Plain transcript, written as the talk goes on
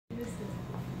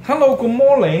Hello, good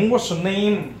morning. What's your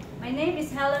name? My name is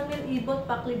Helamel Ibot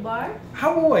Paklibar.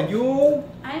 How old are you?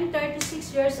 I'm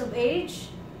 36 years of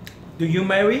age. Do you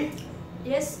marry?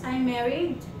 Yes, I'm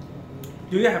married.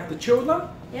 Do you have the children?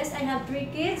 Yes, I have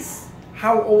 3 kids.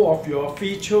 How old of your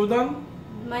 3 children?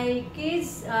 My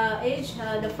kids age,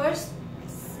 the first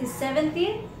is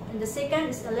 17, and the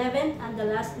second is 11, and the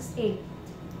last is 8.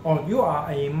 Oh, you are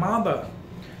a mother.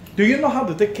 Do you know how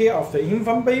to take care of the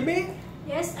infant baby?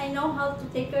 Yes, I know how to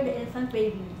take care of the infant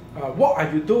baby. What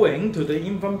are you doing to the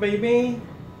infant baby?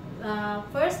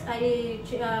 First, I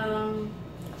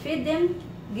feed them,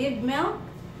 give milk,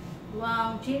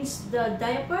 change the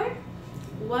diaper,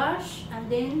 wash, and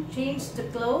then change the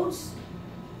clothes.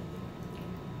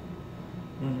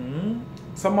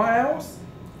 Someone else?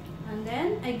 And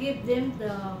then I give them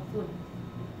the food.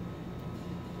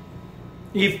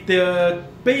 If the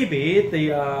baby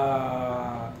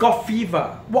got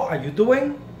fever, what are you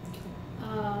doing?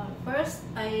 First,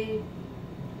 I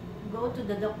go to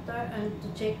the doctor and to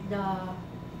check the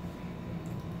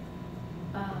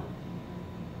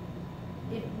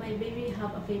if my baby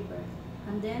have a fever.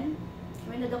 And then,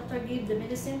 when the doctor give the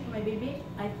medicine for my baby,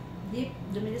 I give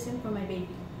the medicine for my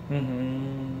baby.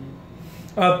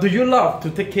 Do you love to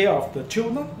take care of the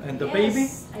children and the baby?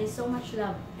 Yes, I so much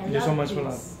love. I love so much kids.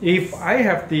 love. If I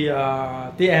have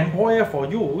the employer for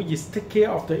you is take care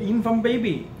of the infant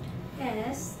baby.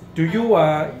 Yes. Do you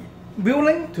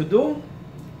willing to do?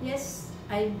 Yes,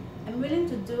 I'm willing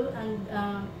to do, and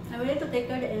I'm willing to take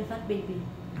care of the infant baby.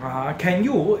 Can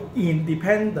you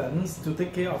independent to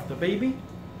take care of the baby?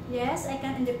 Yes, I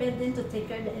can independent to take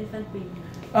care of the infant baby.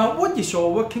 What is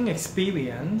your working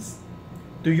experience?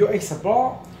 Do you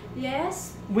explore?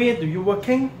 Yes. Where do you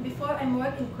working? Before I'm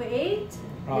working in Kuwait,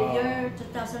 the year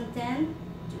 2010,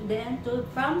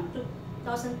 from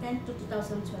 2010 to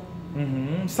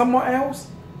 2012. Somewhere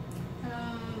else?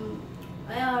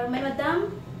 My madam.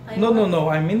 No.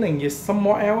 I mean is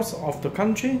somewhere else of the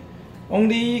country?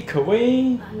 Only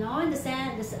Kuwait? No, in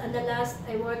the last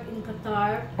I worked in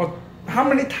Qatar. How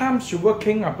many times you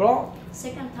working abroad?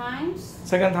 Second times.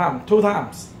 Second time, 2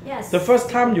 times. Yes. The first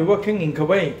time you working in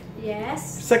Kuwait. Yes.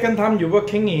 Second time you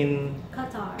working in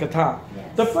Qatar. Qatar.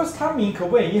 Yes. The first time in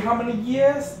Kuwait, how many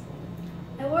years?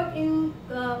 I worked in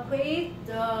Kuwait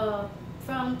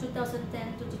from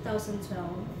 2010 to 2012.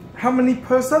 How many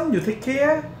person you take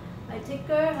care? I take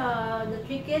care the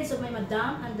 3 kids of my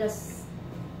madam and the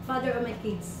father of my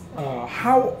kids.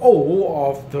 How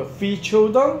old of the 3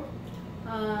 children?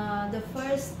 The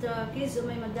first kids of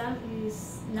my madam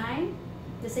is 9,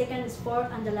 the second is 4,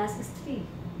 and the last is 3.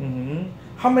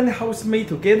 How many housemates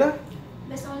together?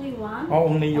 There's only one. Oh,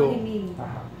 only you. Only me.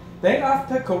 Then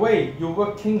after Kuwait, you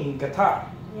working in Qatar.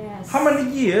 Yes. How many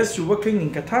years you working in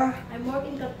Qatar? I'm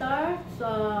working in Qatar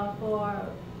for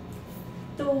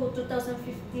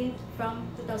 2015 from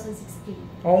 2016.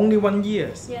 Only 1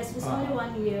 year. Yes, it's only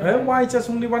 1 year. Why just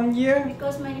only 1 year?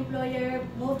 Because my employer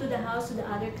moved to the house to the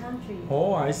other country.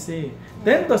 Oh, I see.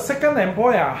 Then the second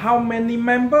employer, how many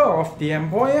member of the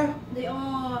employer? They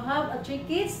all have 3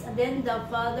 kids, and then the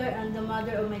father and the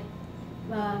mother of my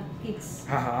kids.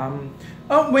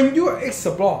 When you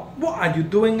explore, what are you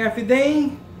doing every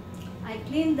day? I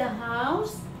clean the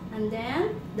house, and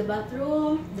then the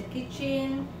bathroom, the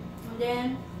kitchen, and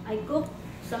then I cook.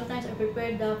 Sometimes I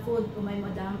prepare the food for my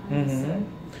madam and dessert.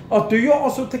 Do you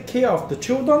also take care of the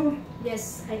children?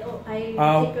 Yes, I take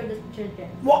care of the children.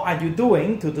 What are you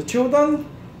doing to the children?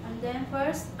 And then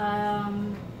first,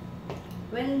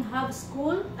 when have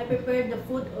school, I prepare the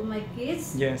food of my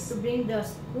kids to bring the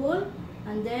school,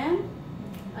 and then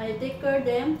I take care of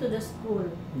them to the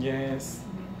school. Yes.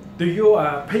 Do you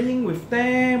playing with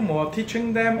them or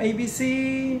teaching them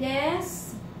ABC?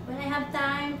 Yes. When I have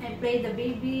time, I play the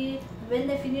baby. When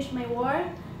they finish my work,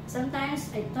 sometimes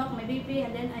I talk my baby,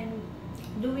 and then I'm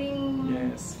doing.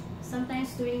 Yes.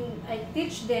 Sometimes I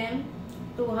teach them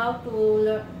to how to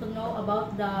learn to know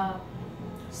about the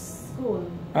school.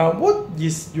 What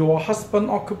is your husband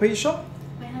occupation?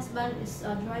 My husband is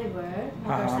a driver,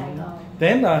 motorcycle.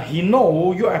 Then he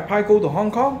know you apply go to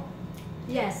Hong Kong?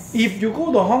 Yes. If you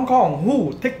go to Hong Kong,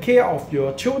 who take care of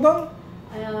your children?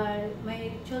 My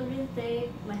children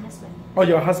take my husband. Or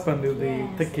your husband will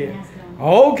take care? My husband.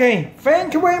 Okay,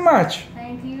 thank you very much.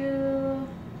 Thank you.